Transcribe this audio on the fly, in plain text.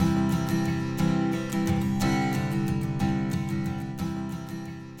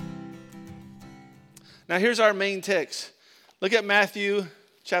Now here's our main text. Look at Matthew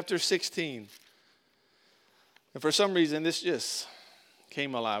chapter 16. And for some reason, this just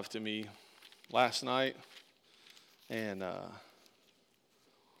came alive to me last night. And I'm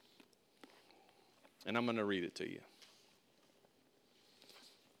going to read it to you.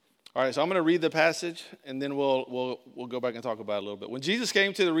 All right, so I'm going to read the passage, and then we'll go back and talk about it a little bit. When Jesus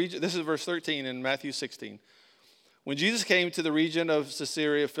came to the region, this is verse 13 in Matthew 16. When Jesus came to the region of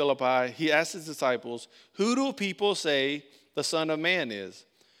Caesarea Philippi, he asked his disciples, "Who do people say the Son of Man is?"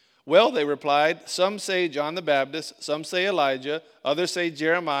 "Well," they replied, "some say John the Baptist, some say Elijah, others say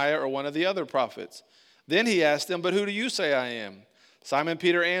Jeremiah or one of the other prophets." Then he asked them, "But who do you say I am?" Simon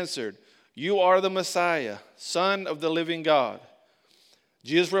Peter answered, "You are the Messiah, Son of the living God."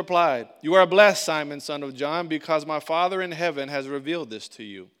 Jesus replied, "You are blessed, Simon, son of John, because my Father in heaven has revealed this to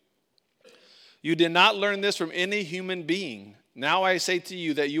you. You did not learn this from any human being. Now I say to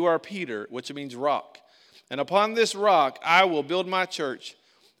you that you are Peter," which means rock. "And upon this rock I will build my church,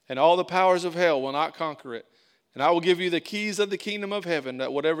 and all the powers of hell will not conquer it. And I will give you the keys of the kingdom of heaven,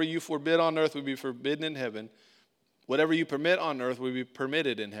 that whatever you forbid on earth will be forbidden in heaven. Whatever you permit on earth will be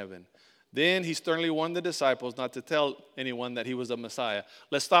permitted in heaven." Then he sternly warned the disciples not to tell anyone that he was the Messiah.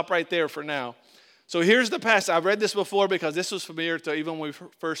 Let's stop right there for now. So here's the passage. I've read this before because this was familiar to even when we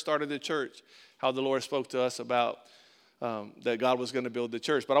first started the church, how the Lord spoke to us about that God was going to build the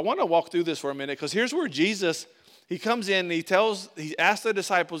church. But I want to walk through this for a minute because here's where Jesus, he comes in and he asked the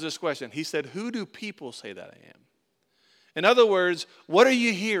disciples this question. He said, "Who do people say that I am?" In other words, what are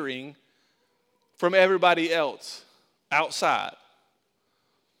you hearing from everybody else outside?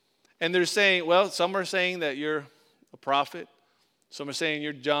 And they're saying, well, some are saying that you're a prophet. Some are saying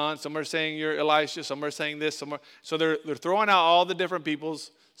you're John. Some are saying you're Elisha. Some are saying this. So they're throwing out all the different peoples.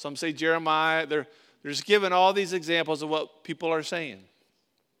 Some say Jeremiah. They're just giving all these examples of what people are saying.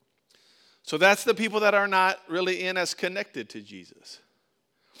 So that's the people that are not really in as connected to Jesus.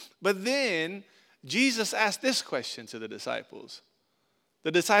 But then Jesus asked this question to the disciples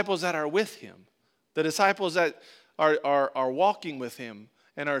that are with him, the disciples that are walking with him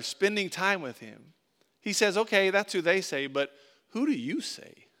and are spending time with him. He says, okay, that's who they say, but who do you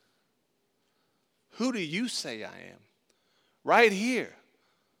say? Who do you say I am? Right here,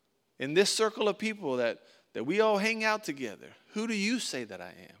 in this circle of people that we all hang out together, who do you say that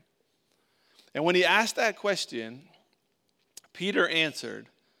I am? And when he asked that question, Peter answered,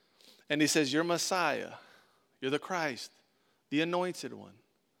 and he says, "You're Messiah, you're the Christ, the anointed one,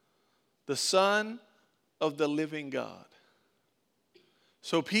 the Son of the living God."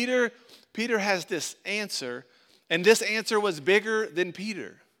 So Peter has this answer, and this answer was bigger than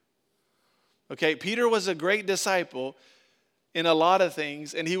Peter. Okay, Peter was a great disciple in a lot of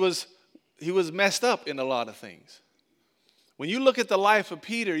things, and he was messed up in a lot of things. When you look at the life of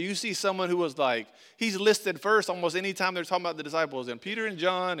Peter, you see someone who was like, he's listed first almost any time they're talking about the disciples, and Peter and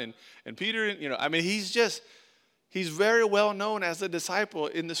John and Peter, he's very well known as a disciple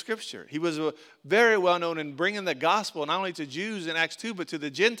in the scripture. He was very well known in bringing the gospel not only to Jews in Acts 2, but to the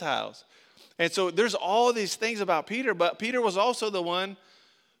Gentiles. And so there's all these things about Peter, but Peter was also the one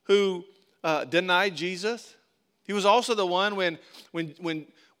who denied Jesus. He was also the one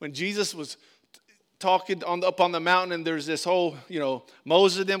when Jesus was talking up on the mountain, and there's this whole,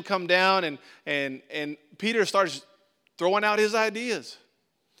 Moses and them come down, and Peter starts throwing out his ideas.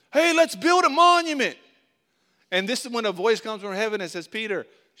 Hey, let's build a monument. And this is when a voice comes from heaven and says, "Peter,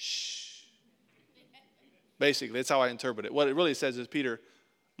 shh." Basically, that's how I interpret it. What it really says is, Peter,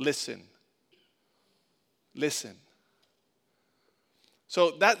 listen. Listen.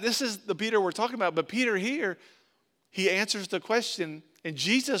 So this is the Peter we're talking about. But Peter here, he answers the question, and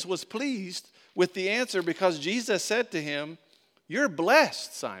Jesus was pleased with the answer because Jesus said to him, "You're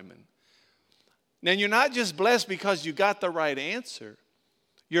blessed, Simon." Now, you're not just blessed because you got the right answer.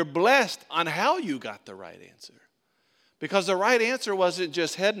 You're blessed on how you got the right answer. Because the right answer wasn't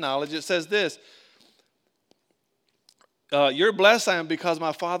just head knowledge. It says this, "You're blessed, Simon, because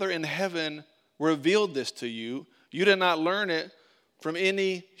my Father in heaven revealed this to you. You did not learn it from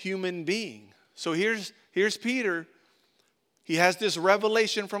any human being." So here's Peter. He has this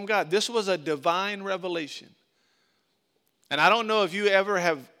revelation from God. This was a divine revelation. And I don't know if you ever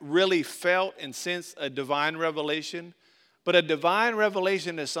have really felt and sensed a divine revelation, but a divine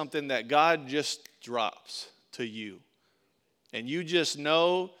revelation is something that God just drops to you. And you just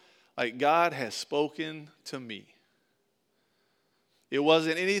know, like, God has spoken to me. It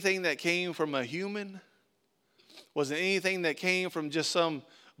wasn't anything that came from a human. It wasn't anything that came from just some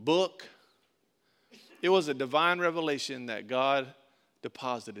book. It was a divine revelation that God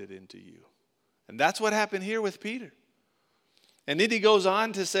deposited into you. And that's what happened here with Peter. And then he goes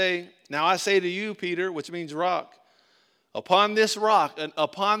on to say, now I say to you, Peter, which means rock, upon this rock, and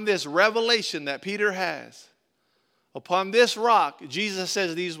upon this revelation that Peter has, upon this rock, Jesus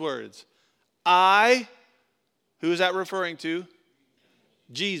says these words, who is that referring to?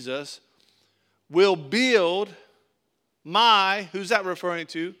 Jesus, will build who's that referring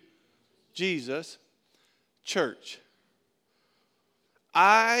to? Jesus, church.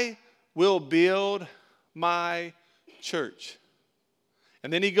 I will build my church.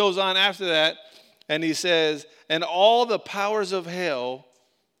 And then he goes on after that and he says, and all the powers of hell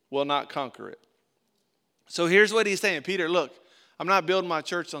will not conquer it. So here's what he's saying. Peter, look, I'm not building my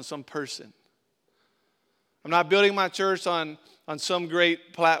church on some person. I'm not building my church on some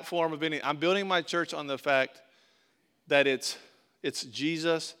great platform of any. I'm building my church on the fact that it's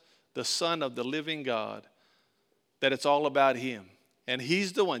Jesus, the Son of the living God, that it's all about him. And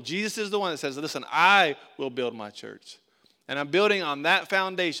he's the one. Jesus is the one that says, listen, I will build my church. And I'm building on that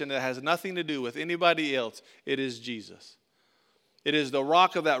foundation that has nothing to do with anybody else. It is Jesus. It is the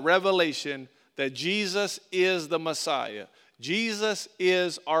rock of that revelation that Jesus is the Messiah. Jesus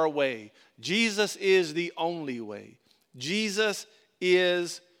is our way. Jesus is the only way. Jesus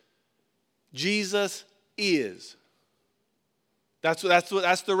is. That's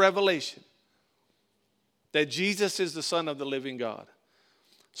the revelation. That Jesus is the Son of the living God.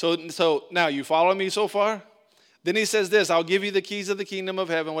 So now you follow me so far? Then he says this, I'll give you the keys of the kingdom of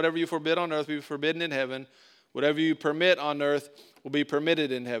heaven. Whatever you forbid on earth will be forbidden in heaven. Whatever you permit on earth will be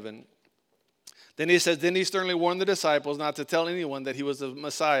permitted in heaven. Then he says, then he sternly warned the disciples not to tell anyone that he was the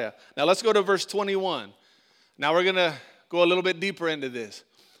Messiah. Now let's go to verse 21. Now we're going to go a little bit deeper into this.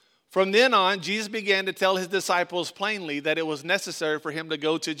 From then on, Jesus began to tell his disciples plainly that it was necessary for him to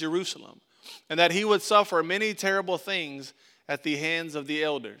go to Jerusalem and that he would suffer many terrible things at the hands of the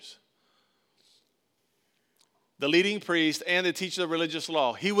elders, the leading priest, and the teacher of religious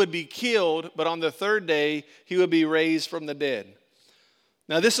law. He would be killed, but on the third day, he would be raised from the dead.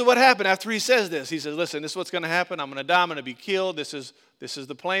 Now, this is what happened after he says this. He says, listen, this is what's going to happen. I'm going to die. I'm going to be killed. This is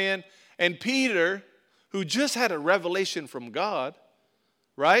the plan. And Peter, who just had a revelation from God,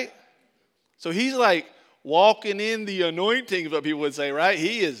 right? So he's like walking in the anointing, is what people would say, right?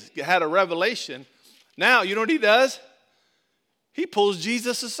 He has had a revelation. Now, you know what he does? He pulls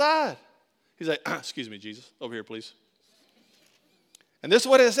Jesus aside. He's like, excuse me, Jesus, over here, please. And this is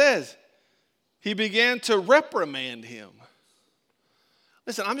what it says. He began to reprimand him.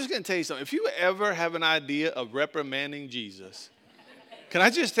 Listen, I'm just going to tell you something. If you ever have an idea of reprimanding Jesus, can I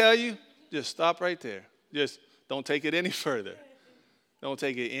just tell you, just stop right there. Just don't take it any further. Don't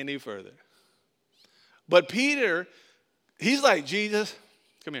take it any further. But Peter, he's like, Jesus,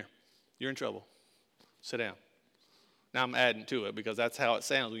 come here. You're in trouble. Sit down. Now I'm adding to it because that's how it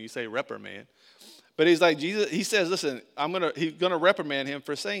sounds when you say reprimand. But he's like, Jesus, he says, listen, he's going to reprimand him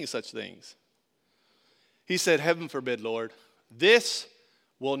for saying such things. He said, heaven forbid, Lord, this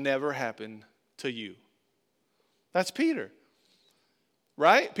will never happen to you. That's Peter,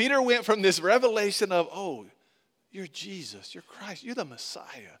 right? Peter went from this revelation of, oh, you're Jesus, you're Christ, you're the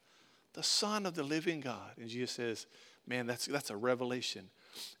Messiah, the Son of the living God. And Jesus says, man, that's a revelation.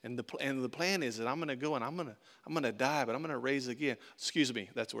 And the plan is that I'm going to go and I'm going to die, but I'm going to raise again. Excuse me,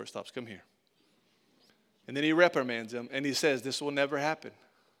 that's where it stops. Come here. And then he reprimands him, and he says, this will never happen.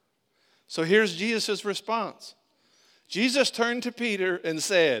 So here's Jesus' response. Jesus turned to Peter and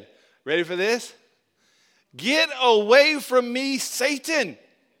said, ready for this? Get away from me, Satan.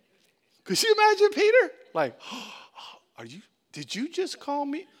 Could you imagine Peter? Like, did you just call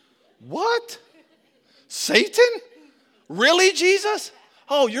me? What? Satan? Really, Jesus?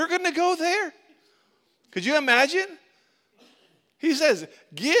 Oh, you're going to go there? Could you imagine? He says,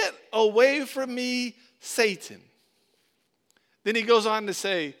 get away from me, Satan. Then he goes on to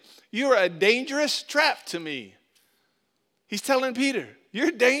say, you're a dangerous trap to me. He's telling Peter,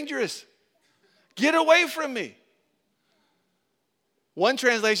 you're dangerous. Get away from me. One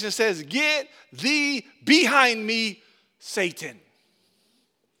translation says, get thee behind me, Satan. Can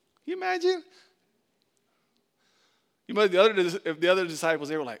you imagine? You know, the other disciples,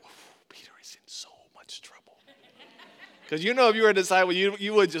 they were like, Peter is in so much trouble. Because you know, if you were a disciple,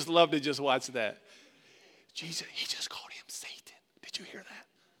 you would just love to just watch that. Jesus, he just called him Satan. Did you hear that?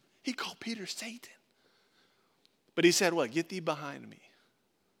 He called Peter Satan. But he said, what? Get thee behind me.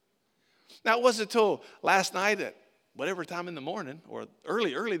 Now, it wasn't until last night at whatever time in the morning, or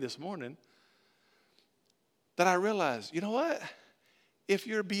early this morning, that I realized, you know what? If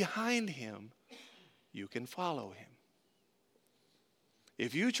you're behind him, you can follow him.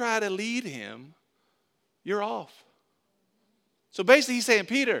 If you try to lead him, you're off. So basically he's saying,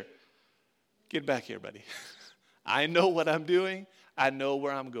 Peter, get back here, buddy. I know what I'm doing. I know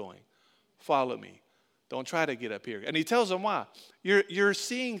where I'm going. Follow me. Don't try to get up here. And he tells them why. You're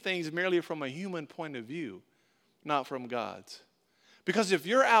seeing things merely from a human point of view, not from God's. Because if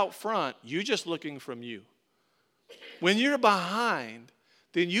you're out front, you're just looking from you. When you're behind,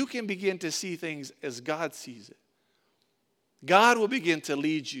 then you can begin to see things as God sees it. God will begin to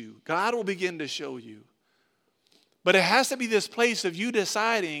lead you. God will begin to show you. But it has to be this place of you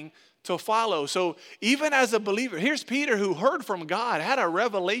deciding to follow. So even as a believer, here's Peter who heard from God, had a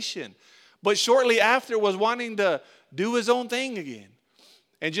revelation, but shortly after was wanting to do his own thing again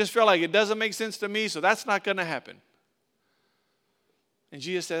and just felt like it doesn't make sense to me, so that's not going to happen. And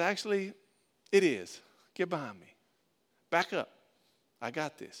Jesus said, actually, it is. Get behind me. Back up. I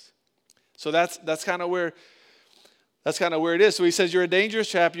got this. So that's kind of where it is. So he says, you're a dangerous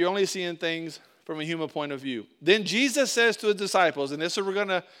chap. You're only seeing things from a human point of view. Then Jesus says to his disciples, and this is what we're going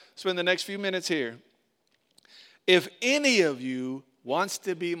to spend the next few minutes here. If any of you wants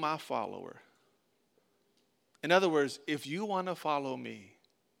to be my follower, in other words, if you want to follow me,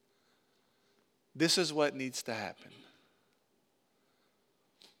 this is what needs to happen.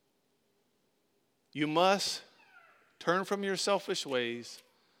 You must turn from your selfish ways,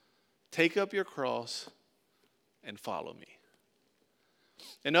 take up your cross, and follow me.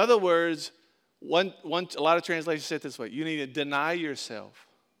 In other words, a lot of translations say it this way. You need to deny yourself,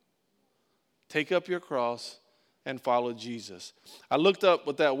 take up your cross, and follow Jesus. I looked up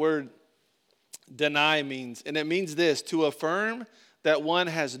what that word deny means, and it means this: to affirm that one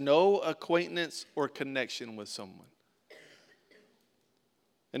has no acquaintance or connection with someone.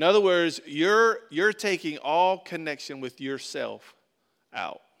 In other words, you're taking all connection with yourself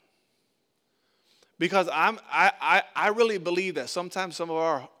out. Because I really believe that sometimes some of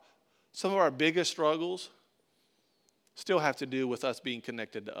our biggest struggles still have to do with us being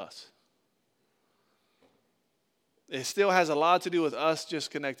connected to us. It still has a lot to do with us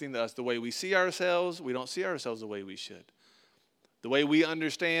just connecting to us. The way we see ourselves, we don't see ourselves the way we should. The way we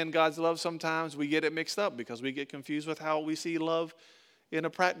understand God's love, sometimes we get it mixed up because we get confused with how we see love in a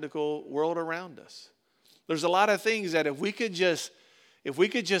practical world around us. There's a lot of things that if we could just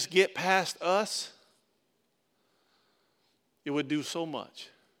get past us, it would do so much.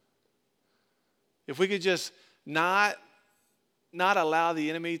 If we could just not allow the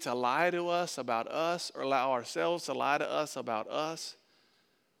enemy to lie to us about us, or allow ourselves to lie to us about us,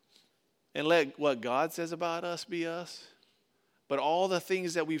 and let what God says about us be us, but all the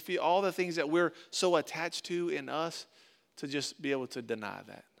things that we feel, all the things that we're so attached to in us, to just be able to deny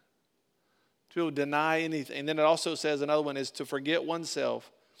that. To be able to deny anything. And then it also says, another one is to forget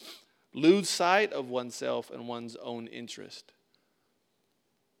oneself, lose sight of oneself and one's own interest.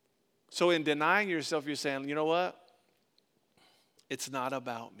 So in denying yourself, you're saying, you know what? It's not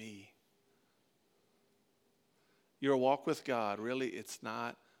about me. Your walk with God, really, it's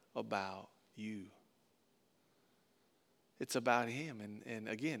not about you. It's about Him. And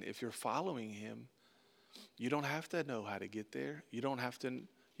again, if you're following Him, you don't have to know how to get there. You don't have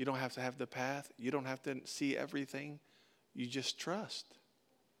to have the path. You don't have to see everything. You just trust.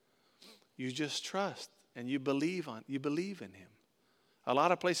 You just trust and you believe in Him. A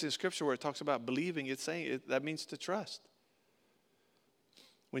lot of places in Scripture where it talks about believing, it's saying that means to trust.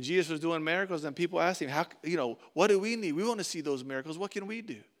 When Jesus was doing miracles, and people asked Him, what do we need? We want to see those miracles. What can we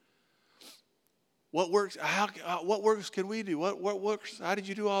do? What works? What works can we do? What works? How did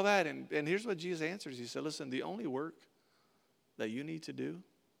you do all that? And here's what Jesus answers. He said, listen, the only work that you need to do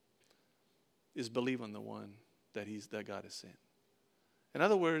is believe on the one that God has sent. In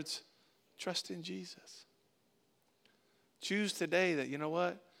other words, trust in Jesus. Choose today that, you know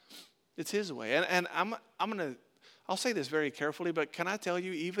what? It's His way. And I'll say this very carefully, but can I tell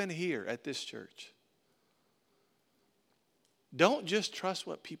you, even here at this church, don't just trust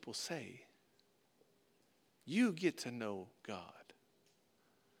what people say. You get to know God.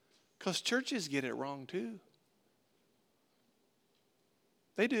 Because churches get it wrong too.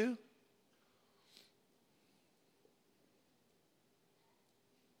 They do.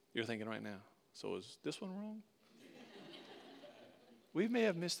 You're thinking right now, so is this one wrong? We may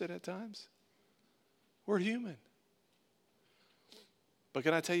have missed it at times. We're human. But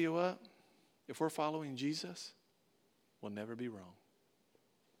can I tell you what? If we're following Jesus, we'll never be wrong.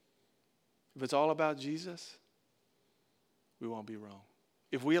 If it's all about Jesus, we won't be wrong.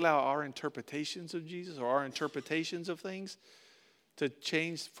 If we allow our interpretations of Jesus or our interpretations of things to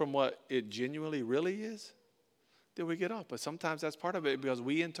change from what it genuinely really is, then we get off. But sometimes that's part of it because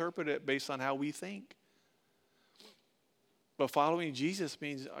we interpret it based on how we think. But following Jesus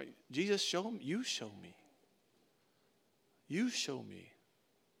means, Jesus, show me. You show me. You show me.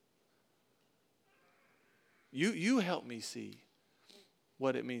 You help me see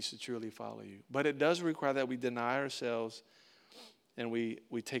what it means to truly follow you. But it does require that we deny ourselves and we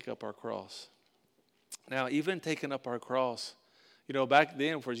take up our cross. Now, even taking up our cross, back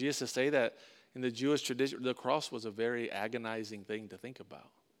then for Jesus to say that in the Jewish tradition, the cross was a very agonizing thing to think about.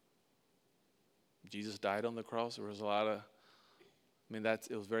 Jesus died on the cross. There was a lot of,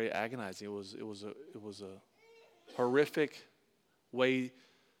 it was very agonizing. It was a horrific way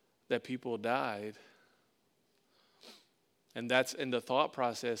that people died. And the thought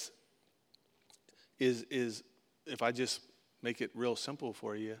process is if I just make it real simple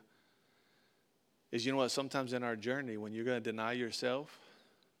for you, is sometimes in our journey when you're going to deny yourself,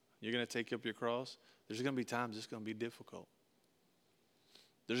 you're going to take up your cross, there's going to be times it's going to be difficult.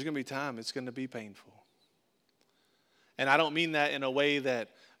 There's going to be times it's going to be painful. And I don't mean that in a way that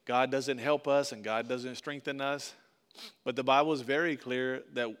God doesn't help us and God doesn't strengthen us. But the Bible is very clear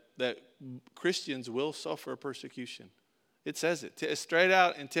that Christians will suffer persecution. It says it. It's straight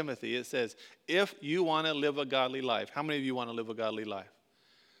out in Timothy. It says, if you want to live a godly life, how many of you want to live a godly life?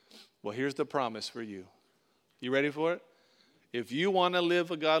 Well, here's the promise for you. You ready for it? If you want to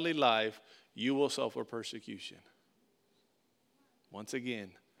live a godly life, you will suffer persecution. Once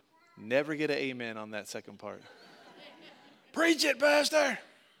again, never get an amen on that second part. Preach it, Pastor.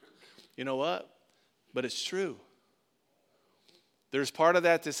 You know what? But it's true. There's part of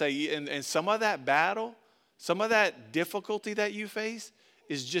that to say, and some of that battle, some of that difficulty that you face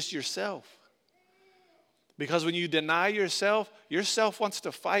is just yourself. Because when you deny yourself wants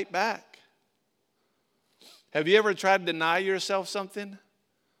to fight back. Have you ever tried to deny yourself something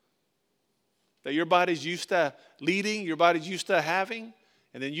that your body's used to leading, your body's used to having,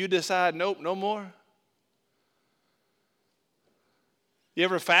 and then you decide, nope, no more? You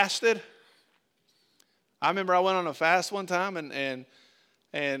ever fasted? I remember I went on a fast one time and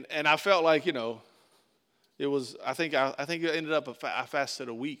I felt like, it was, I think it ended up, I fasted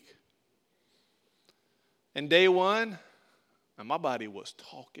a week. And day one, and my body was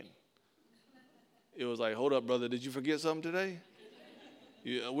talking. It was like, hold up, brother, did you forget something today?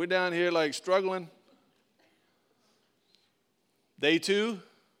 We're down here like struggling. Day two,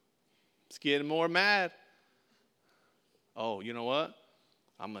 it's getting more mad. Oh, you know what?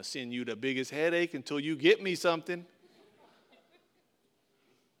 I'm going to send you the biggest headache until you get me something.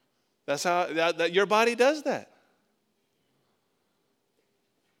 That's how that your body does that.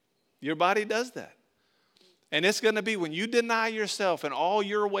 Your body does that. And it's going to be when you deny yourself in all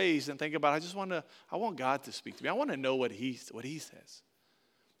your ways and think about, I want God to speak to me. I want to know what he says.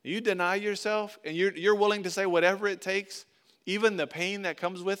 You deny yourself and you're willing to say whatever it takes, even the pain that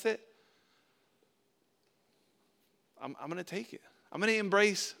comes with it. I'm going to take it. I'm going to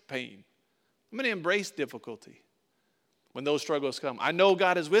embrace pain. I'm going to embrace difficulty when those struggles come. I know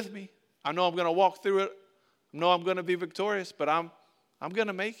God is with me. I know I'm going to walk through it. I know I'm going to be victorious, but I'm going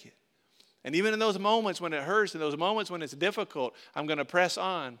to make it. And even in those moments when it hurts, in those moments when it's difficult, I'm going to press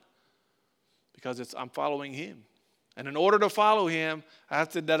on because I'm following him. And in order to follow him, I have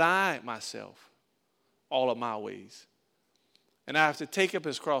to deny myself all of my ways. And I have to take up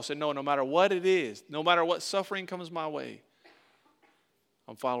his cross and know no matter what it is, no matter what suffering comes my way,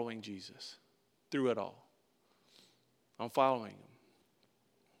 I'm following Jesus through it all. I'm following him.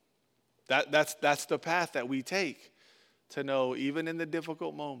 That's the path that we take to know even in the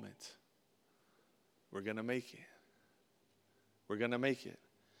difficult moments, we're going to make it. We're going to make it.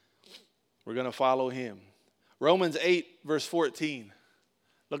 We're going to follow him. Romans 8, verse 14.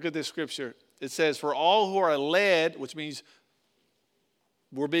 Look at this scripture. It says, for all who are led, which means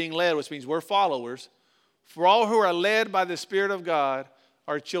we're being led, which means we're followers. For all who are led by the Spirit of God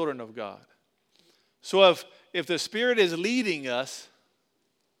are children of God. So if the Spirit is leading us,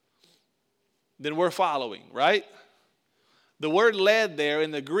 then we're following, right? The word led there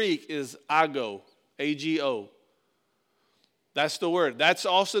in the Greek is ago, A-G-O. That's the word. That's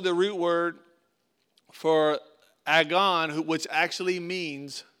also the root word for agon, which actually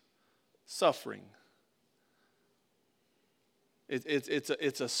means suffering.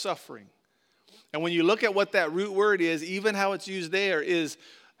 It's a suffering. And when you look at what that root word is, even how it's used there is,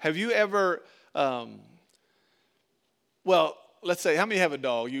 have you ever, let's say, how many have a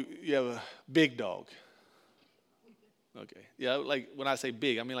dog? You have a big dog. Okay. Yeah, like when I say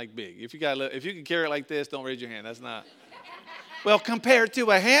big, I mean like big. If you can carry it like this, don't raise your hand. That's not. Well, compared to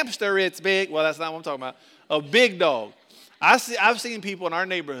a hamster, it's big. Well, that's not what I'm talking about. A big dog. I've seen people in our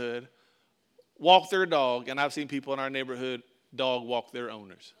neighborhood walk their dog, and I've seen people in our neighborhood dog walk their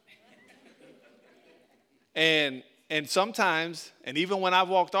owners. And sometimes, and even when I've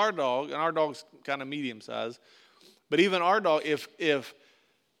walked our dog, and our dog's kind of medium size, but even our dog, if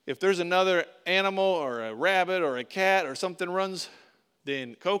If there's another animal or a rabbit or a cat or something runs,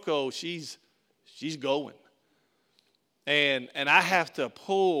 then Coco, she's going. And I have to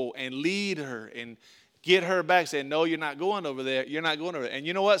pull and lead her and get her back, saying, no, you're not going over there. You're not going over there. And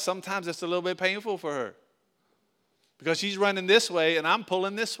you know what? Sometimes it's a little bit painful for her because she's running this way and I'm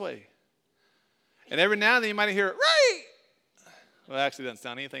pulling this way. And every now and then you might hear, right. Well, it actually doesn't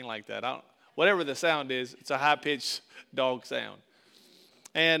sound anything like that. Whatever the sound is, it's a high-pitched dog sound.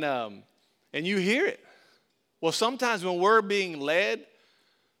 And you hear it. Well, sometimes when we're being led,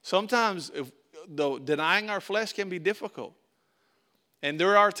 sometimes denying our flesh can be difficult. And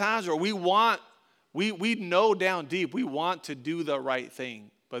there are times where we know down deep we want to do the right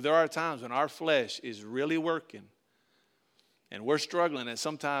thing. But there are times when our flesh is really working and we're struggling. And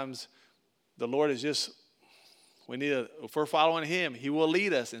sometimes the Lord is just, if we're following him, he will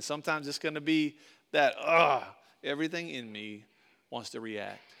lead us. And sometimes it's going to be that, everything in me wants to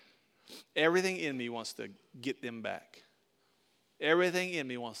react. Everything in me wants to get them back. Everything in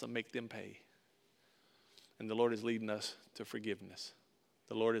me wants to make them pay. And the Lord is leading us to forgiveness.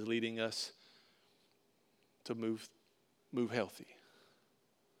 The Lord is leading us to move healthy.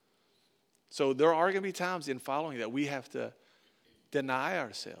 So there are going to be times in following that we have to deny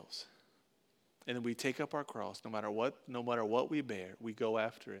ourselves. And then we take up our cross, no matter what we bear, we go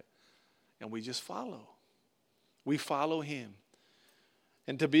after it. And we just follow. We follow him.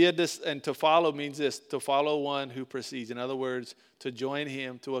 And to follow means this, to follow one who precedes. In other words, to join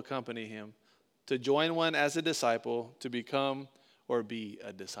him, to accompany him, to join one as a disciple, to become or be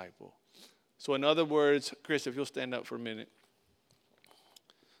a disciple. So in other words, Chris, if you'll stand up for a minute.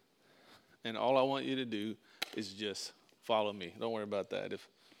 And all I want you to do is just follow me. Don't worry about that. If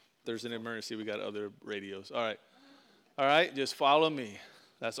there's an emergency, we got other radios. All right, just follow me.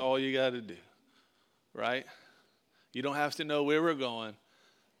 That's all you got to do, right? You don't have to know where we're going.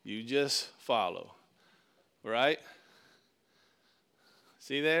 You just follow, right?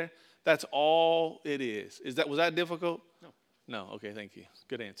 See there? That's all it is. Was that difficult? No. Okay, thank you.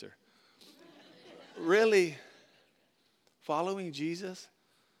 Good answer. Really, following Jesus,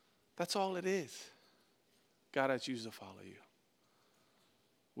 that's all it is. God, I choose to follow you.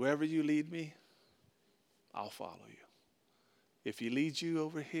 Wherever you lead me, I'll follow you. If he leads you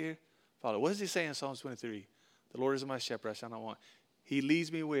over here, follow. What does he say in Psalms 23? The Lord is my shepherd, I shall not want. He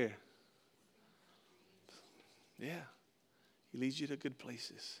leads me where? Yeah. He leads you to good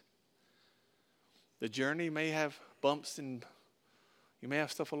places. The journey may have bumps and you may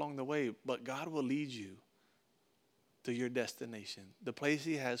have stuff along the way, but God will lead you to your destination. The place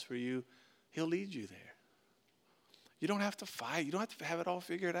he has for you, he'll lead you there. You don't have to fight. You don't have to have it all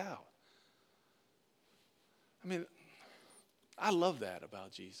figured out. I mean, I love that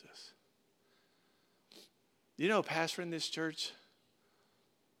about Jesus. You know, pastor in this church,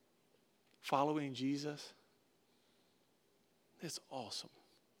 following Jesus, it's awesome.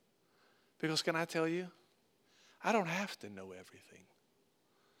 Because can I tell you, I don't have to know everything.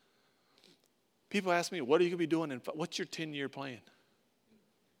 People ask me, what are you going to be doing? What's your 10-year plan?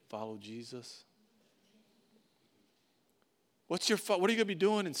 Follow Jesus. What are you going to be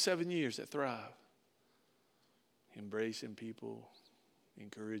doing in 7 years at Thrive? Embracing people,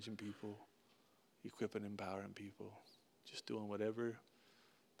 encouraging people, equipping, empowering people, just doing whatever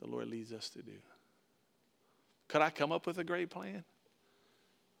the Lord leads us to do. Could I come up with a great plan?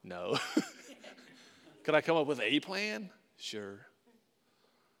 No. Could I come up with a plan? Sure.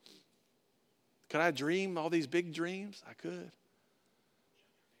 Could I dream all these big dreams? I could.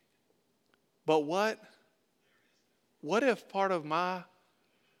 But what if part of my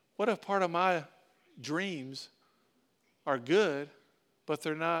dreams are good, but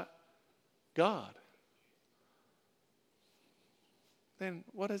they're not God? Then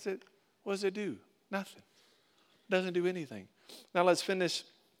what does it do? Nothing. It doesn't do anything. Now let's finish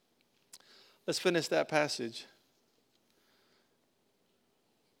that passage.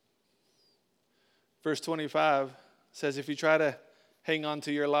 Verse 25 says, if you try to hang on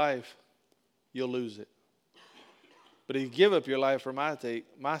to your life, you'll lose it. But if you give up your life for my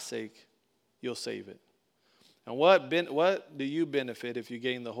sake, you'll save it. And what do you benefit if you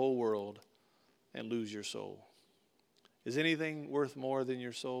gain the whole world and lose your soul? Is anything worth more than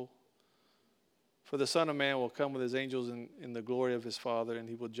your soul? For the Son of Man will come with his angels in the glory of his Father, and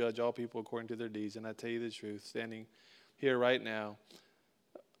he will judge all people according to their deeds. And I tell you the truth, standing here right now,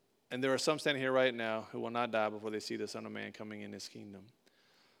 and there are some standing here right now who will not die before they see the Son of Man coming in his kingdom.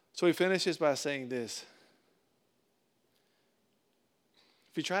 So he finishes by saying this.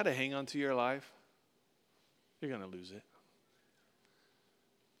 If you try to hang on to your life, you're going to lose it.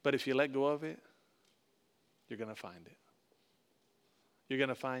 But if you let go of it, you're going to find it. You're going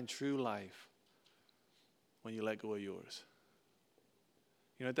to find true life when you let go of yours.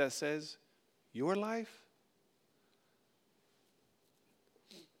 You know what that says? Your life,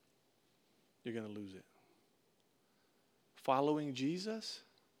 you're going to lose it. Following Jesus,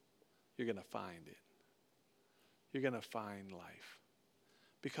 you're going to find it. You're going to find life.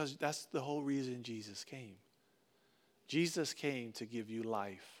 Because that's the whole reason Jesus came. Jesus came to give you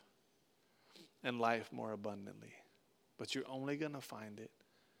life and life more abundantly. But you're only going to find it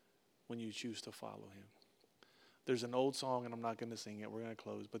when you choose to follow him. There's an old song, and I'm not going to sing it. We're going to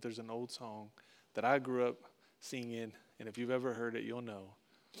close. But there's an old song that I grew up singing, and if you've ever heard it, you'll know.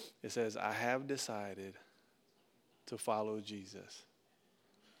 It says, I have decided to follow Jesus.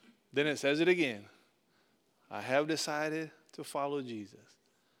 Then it says it again. I have decided to follow Jesus.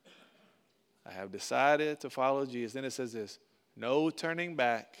 I have decided to follow Jesus. Then it says this, no turning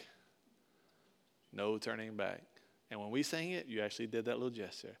back, no turning back. And when we sang it, you actually did that little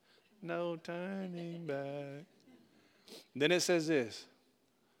gesture. No turning back. Then it says this,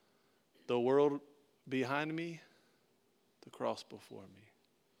 the world behind me, the cross before me.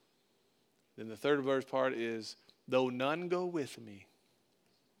 Then the third verse part is, though none go with me,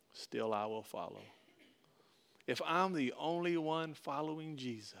 still I will follow. If I'm the only one following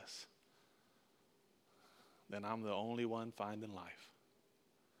Jesus, then I'm the only one finding life.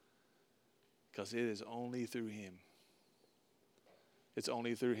 Because it is only through him. It's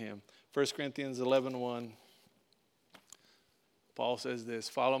only through him. 1 Corinthians 11:1, Paul says this,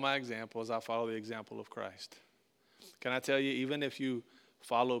 follow my example as I follow the example of Christ. Can I tell you, even if you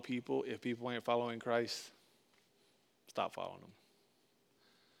follow people, if people ain't following Christ, stop following them.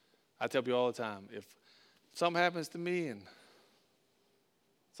 I tell people all the time, if something happens to me and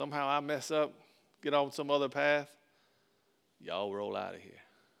somehow I mess up, get on some other path, y'all roll out of here.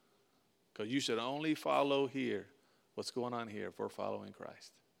 Because you should only follow here, what's going on here, if we're following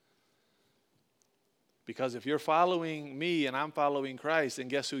Christ. Because if you're following me and I'm following Christ, then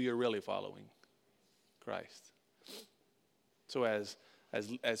guess who you're really following? Christ. So as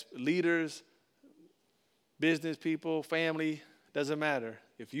leaders, business people, family, doesn't matter.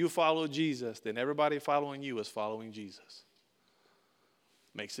 If you follow Jesus, then everybody following you is following Jesus.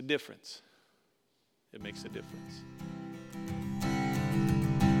 Makes a difference. It makes a difference.